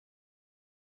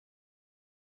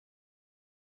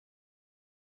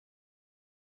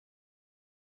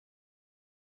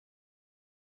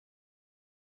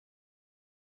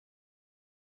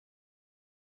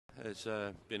it's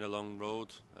been a long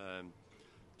road.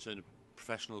 Turned a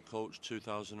professional coach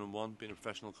 2001, been a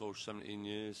professional coach 17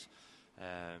 years.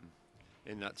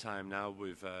 In that time now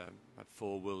we've had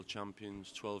 4 world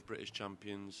champions, 12 British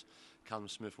champions. Callum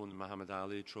Smith won the Muhammad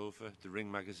Ali trophy, the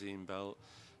Ring magazine belt.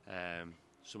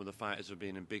 Some of the fighters have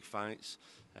been in big fights.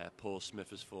 Paul Smith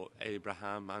has fought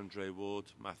Abraham, Andre Ward,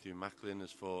 Matthew Macklin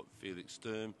has fought Felix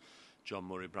Sturm, John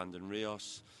Murray, Brandon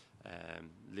Rios,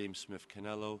 Liam Smith,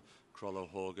 Canelo, Crollo,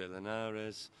 Jorge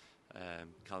Linares,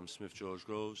 Callum Smith, George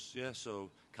Groves. Yeah,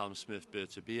 so Callum Smith,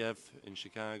 Berta Biev in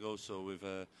Chicago. So we've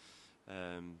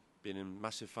been in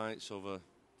massive fights over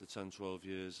the 10-12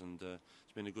 years, and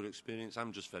it's been a good experience.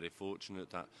 I'm just very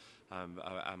fortunate that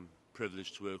I'm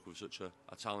privileged to work with such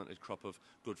a talented crop of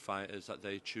good fighters, that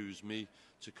they choose me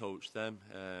to coach them.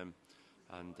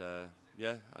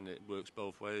 Yeah, and it works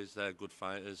both ways. They're good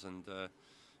fighters, and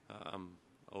I'm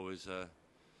always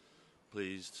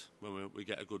pleased when we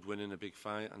get a good win in a big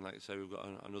fight. And like I say, we've got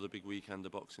another big weekend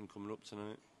of boxing coming up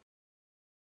tonight.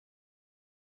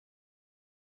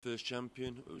 First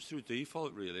champion, it was through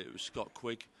default really. It was Scott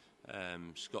Quigg.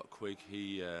 Scott Quigg,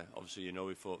 he obviously, you know,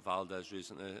 he fought Valdez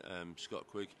recently. Scott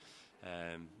Quigg,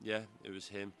 yeah, it was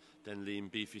him. Then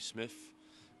Liam Beefy Smith,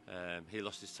 he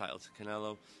lost his title to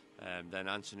Canelo. Then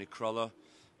Anthony Crollo,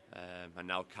 and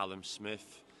now Callum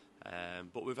Smith.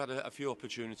 But we've had a few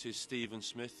opportunities. Stephen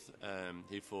Smith,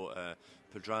 he fought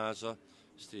Pedraza.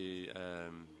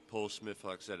 Paul Smith,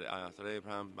 like I said, Arthur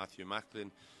Abraham, Matthew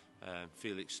Macklin,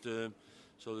 Felix Sturm.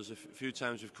 So there's a few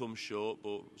times we've come short,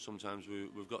 but sometimes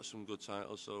we've got some good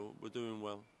titles, so we're doing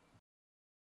well.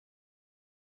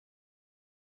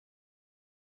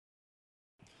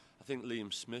 I think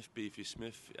Liam Smith, Beefy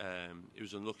Smith, he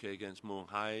was unlucky against Mo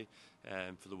Hai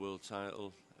for the world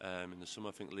title in the summer.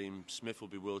 I think Liam Smith will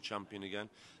be world champion again.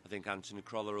 I think Anthony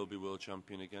Crowler will be world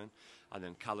champion again. And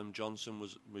then Callum Johnson,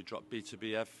 we dropped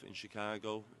BTBF in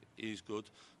Chicago. He's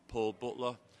good. Paul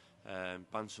Butler,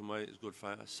 bantamweight, is a good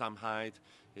fighter. Sam Hyde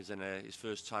is in his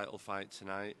first title fight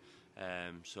tonight.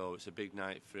 So it's a big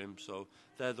night for him. So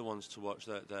they're the ones to watch.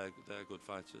 They're good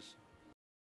fighters.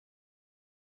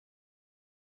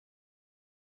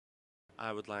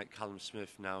 I would like Callum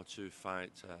Smith now to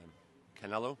fight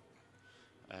Canelo,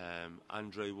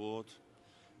 Andre Ward,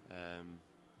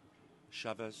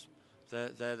 Chaves.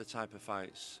 They're the type of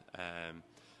fights.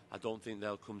 I don't think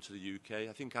they'll come to the UK.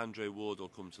 I think Andre Ward will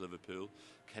come to Liverpool.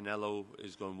 Canelo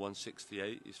is going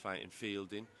 168. He's fighting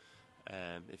Fielding.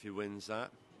 If he wins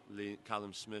that,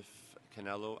 Callum Smith,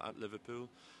 Canelo at Liverpool.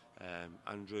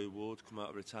 Andre Ward come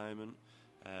out of retirement.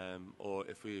 Or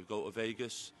if we go to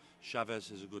Vegas,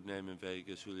 Chaves is a good name in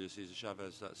Vegas. Julio Cesar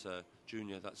Chaves, that's a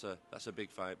junior. That's a big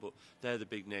fight. But they're the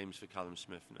big names for Callum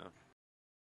Smith now.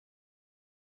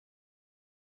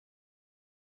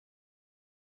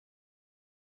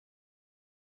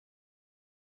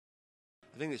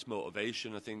 I think it's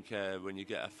motivation. I think when you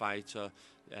get a fighter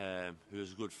who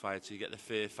is a good fighter, you get the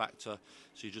fear factor.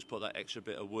 So you just put that extra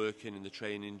bit of work in the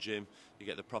training gym. You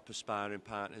get the proper sparring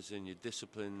partners in. You're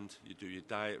disciplined. You do your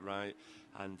diet right.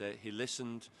 And he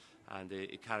listened, and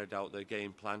he carried out the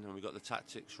game plan, and we got the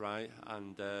tactics right.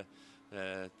 And the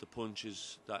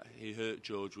punches that he hurt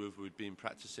George with, we'd been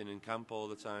practicing in camp all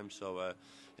the time. So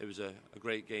it was a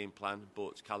great game plan.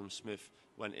 But Callum Smith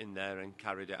went in there and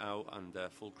carried it out, and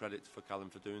full credit for Callum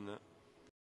for doing that.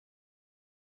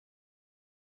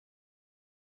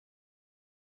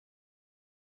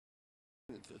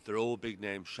 They're all big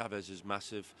names. Chaves is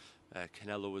massive,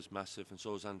 Canelo was massive, and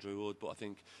so is Andre Ward. But I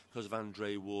think because of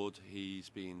Andre Ward, he's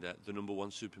been the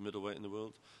 #1 super middleweight in the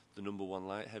world, the #1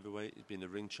 light heavyweight. He's been the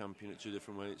ring champion at 2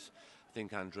 different weights. I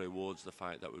think Andre Ward's the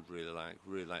fight that we'd really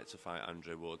like to fight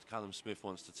Andre Ward. Callum Smith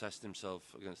wants to test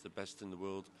himself against the best in the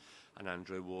world, and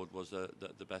Andre Ward was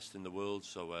the best in the world.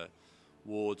 So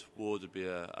Ward would be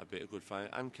a bit of a good fight,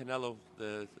 and Canelo,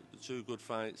 the 2 good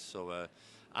fights. So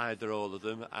either all of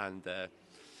them, and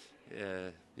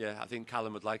yeah, I think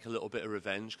Callum would like a little bit of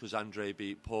revenge because Andre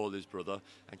beat Paul, his brother,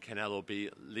 and Canelo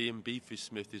beat Liam Beefy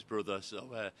Smith, his brother.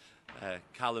 So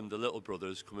Callum, the little brother,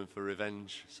 is coming for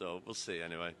revenge. So we'll see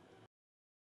anyway.